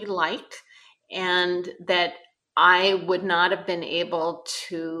really like, and that I would not have been able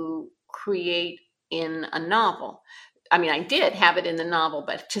to create in a novel. I mean, I did have it in the novel,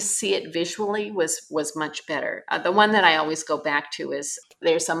 but to see it visually was much better. The one that I always go back to is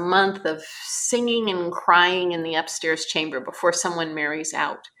there's a month of singing and crying in the upstairs chamber before someone marries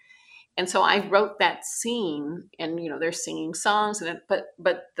out. And so I wrote that scene, and they're singing songs, but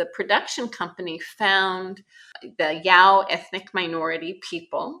the production company found the Yao ethnic minority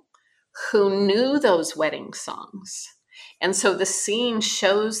people who knew those wedding songs. And so the scene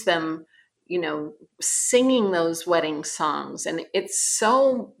shows them singing those wedding songs. And it's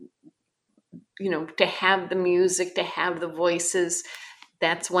so, to have the music, to have the voices,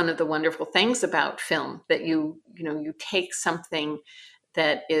 that's one of the wonderful things about film, that you take something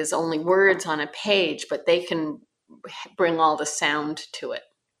that is only words on a page, but they can bring all the sound to it.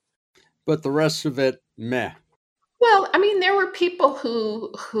 But the rest of it, meh. Well, I mean, there were people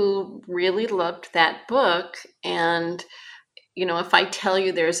who really loved that book, and if I tell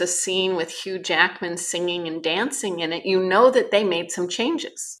you there's a scene with Hugh Jackman singing and dancing in it, that they made some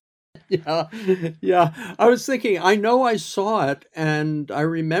changes. Yeah. I was thinking, I know I saw it and I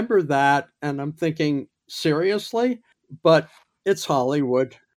remember that, and I'm thinking, seriously? But it's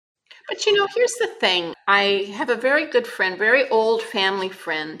Hollywood. But here's the thing. I have a very good friend, very old family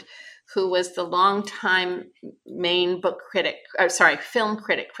friend, who was the longtime main film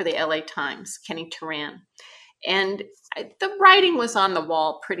critic for the LA Times, Kenny Turan. And the writing was on the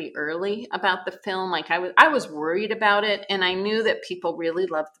wall pretty early about the film. Like, I was worried about it, and I knew that people really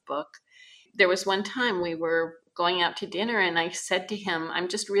loved the book. There was one time we were going out to dinner, and I said to him, I'm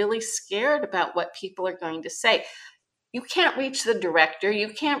just really scared about what people are going to say. You can't reach the director, you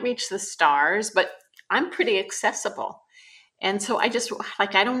can't reach the stars, but I'm pretty accessible. And so I just, I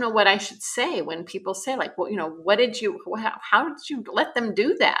don't know what I should say when people say, like, well, how did you let them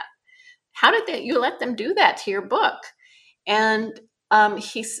do that? How did you let them do that to your book? And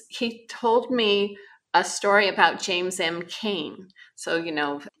he told me a story about James M. Cain. So,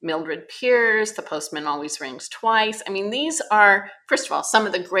 Mildred Pierce, The Postman Always Rings Twice. I mean, these are, first of all, some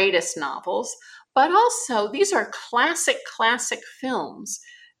of the greatest novels, but also these are classic films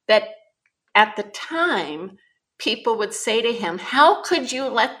that at the time people would say to him, how could you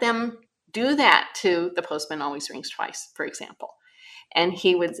let them do that to The Postman Always Rings Twice, for example? And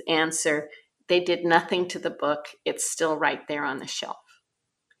he would answer, they did nothing to the book. It's still right there on the shelf.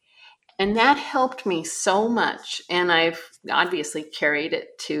 And that helped me so much. And I've obviously carried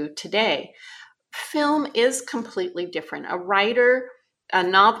it to today. Film is completely different. A writer, a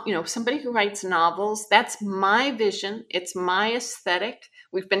novel, somebody who writes novels, that's my vision. It's my aesthetic.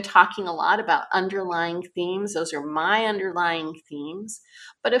 We've been talking a lot about underlying themes. Those are my underlying themes.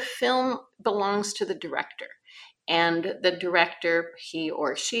 But a film belongs to the director. And the director, he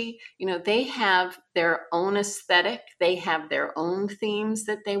or she, they have their own aesthetic. They have their own themes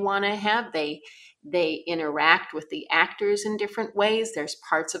that they want to have. They interact with the actors in different ways. There's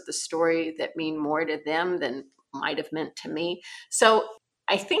parts of the story that mean more to them than might have meant to me. So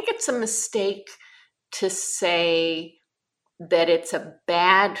I think it's a mistake to say that it's a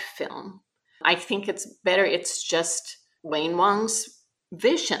bad film. I think it's better. It's just Wayne Wong's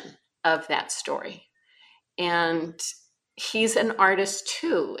vision of that story. And he's an artist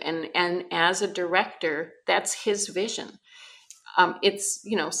too. And as a director, that's his vision. It's,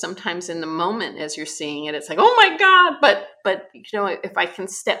 sometimes in the moment as you're seeing it, it's like, oh my God, but if I can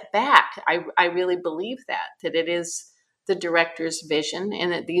step back, I really believe that it is the director's vision,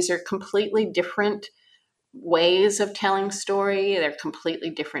 and that these are completely different ways of telling story. They're completely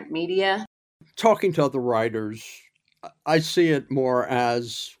different media. Talking to other writers, I see it more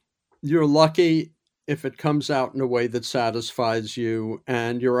as you're lucky if it comes out in a way that satisfies you,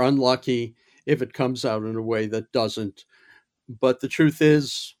 and you're unlucky if it comes out in a way that doesn't. But the truth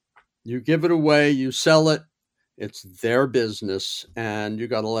is, you give it away, you sell it, it's their business, and you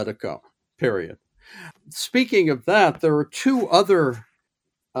got to let it go, period. Speaking of that, there are two other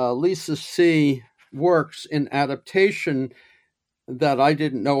Lisa See works in adaptation that I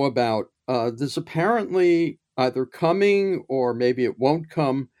didn't know about. There's apparently either coming, or maybe it won't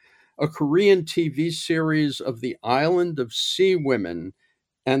come, a Korean TV series of The Island of Sea Women,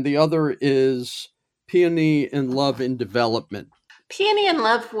 and the other is Peony in Love in Development. Peony in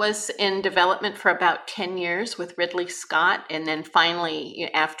Love was in development for about 10 years with Ridley Scott. And then finally,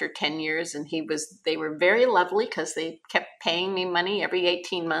 after 10 years, and they were very lovely because they kept paying me money every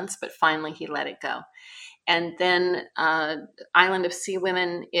 18 months, but finally he let it go. And then Island of Sea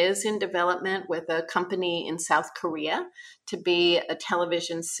Women is in development with a company in South Korea to be a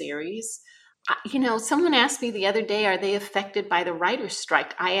television series. Someone asked me the other day, are they affected by the writer's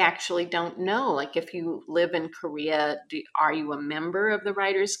strike? I actually don't know. Like, if you live in Korea, are you a member of the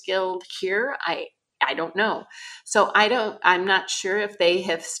Writers Guild here? I don't know. So I'm not sure if they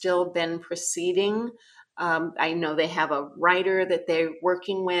have still been proceeding. I know they have a writer that they're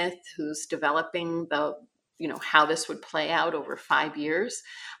working with who's developing how this would play out over 5 years.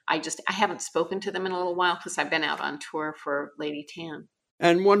 I haven't spoken to them in a little while because I've been out on tour for Lady Tan.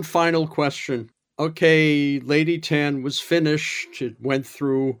 And one final question. Okay, Lady Tan was finished. It went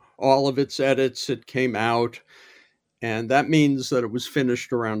through all of its edits. It came out. And that means that it was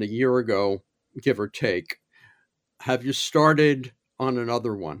finished around a year ago, give or take. Have you started on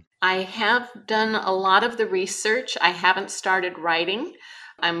another one? I have done a lot of the research. I haven't started writing.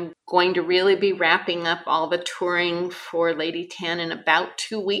 I'm going to really be wrapping up all the touring for Lady Tan in about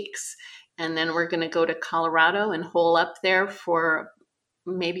 2 weeks. And then we're going to go to Colorado and hole up there for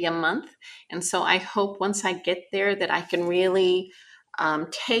maybe a month. And so I hope once I get there that I can really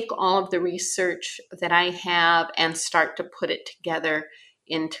take all of the research that I have and start to put it together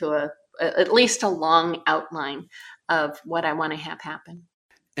into at least a long outline of what I want to have happen.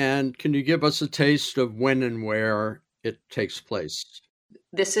 And can you give us a taste of when and where it takes place?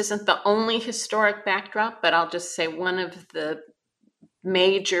 This isn't the only historic backdrop, but I'll just say one of the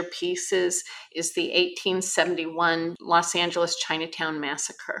major pieces is the 1871 Los Angeles Chinatown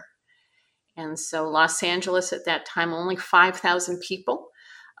Massacre. And so Los Angeles at that time, only 5,000 people,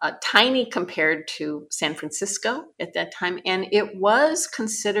 tiny compared to San Francisco at that time. And it was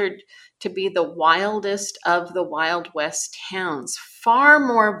considered to be the wildest of the Wild West towns, far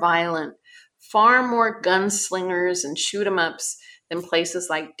more violent, far more gunslingers and shoot 'em ups than places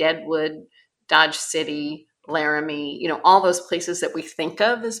like Deadwood, Dodge City, Laramie, all those places that we think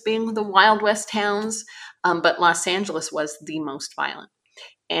of as being the Wild West towns. But Los Angeles was the most violent.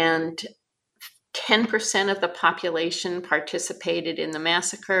 And 10% of the population participated in the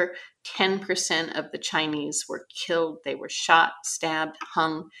massacre. 10% of the Chinese were killed. They were shot, stabbed,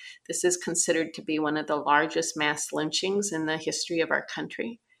 hung. This is considered to be one of the largest mass lynchings in the history of our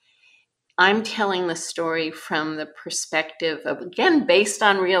country. I'm telling the story from the perspective of, again, based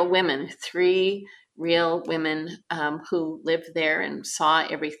on real women, 3 real women who lived there and saw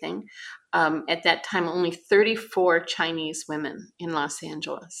everything. At that time, only 34 Chinese women in Los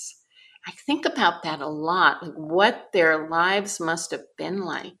Angeles. I think about that a lot, like what their lives must have been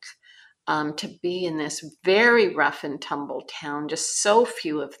like to be in this very rough and tumble town, just so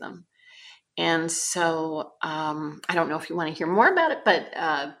few of them. And so I don't know if you want to hear more about it,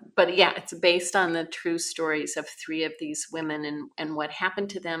 but yeah, it's based on the true stories of 3 of these women and what happened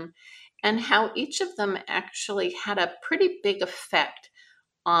to them, and how each of them actually had a pretty big effect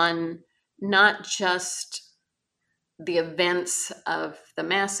on not just the events of the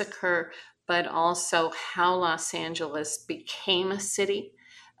massacre, but also how Los Angeles became a city,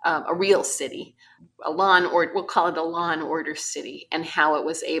 a real city, we'll call it a law and order city, and how it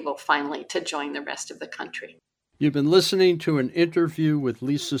was able finally to join the rest of the country. You've been listening to an interview with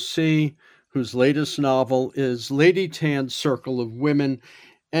Lisa See, whose latest novel is Lady Tan's Circle of Women.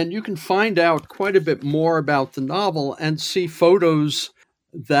 And you can find out quite a bit more about the novel and see photos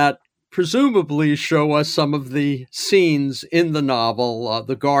that presumably show us some of the scenes in the novel,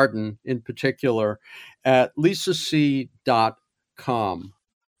 the garden in particular. at lisac.com.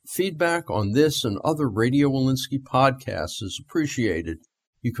 Feedback on this and other Radio Walensky podcasts is appreciated.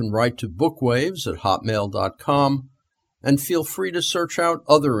 You can write to bookwaves@hotmail.com, and feel free to search out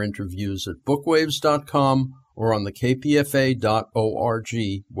other interviews at bookwaves.com or on the kpfa.org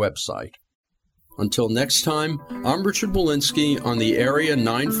website. Until next time, I'm Richard Walensky on the Area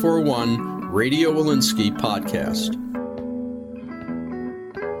 941 Radio Walensky podcast.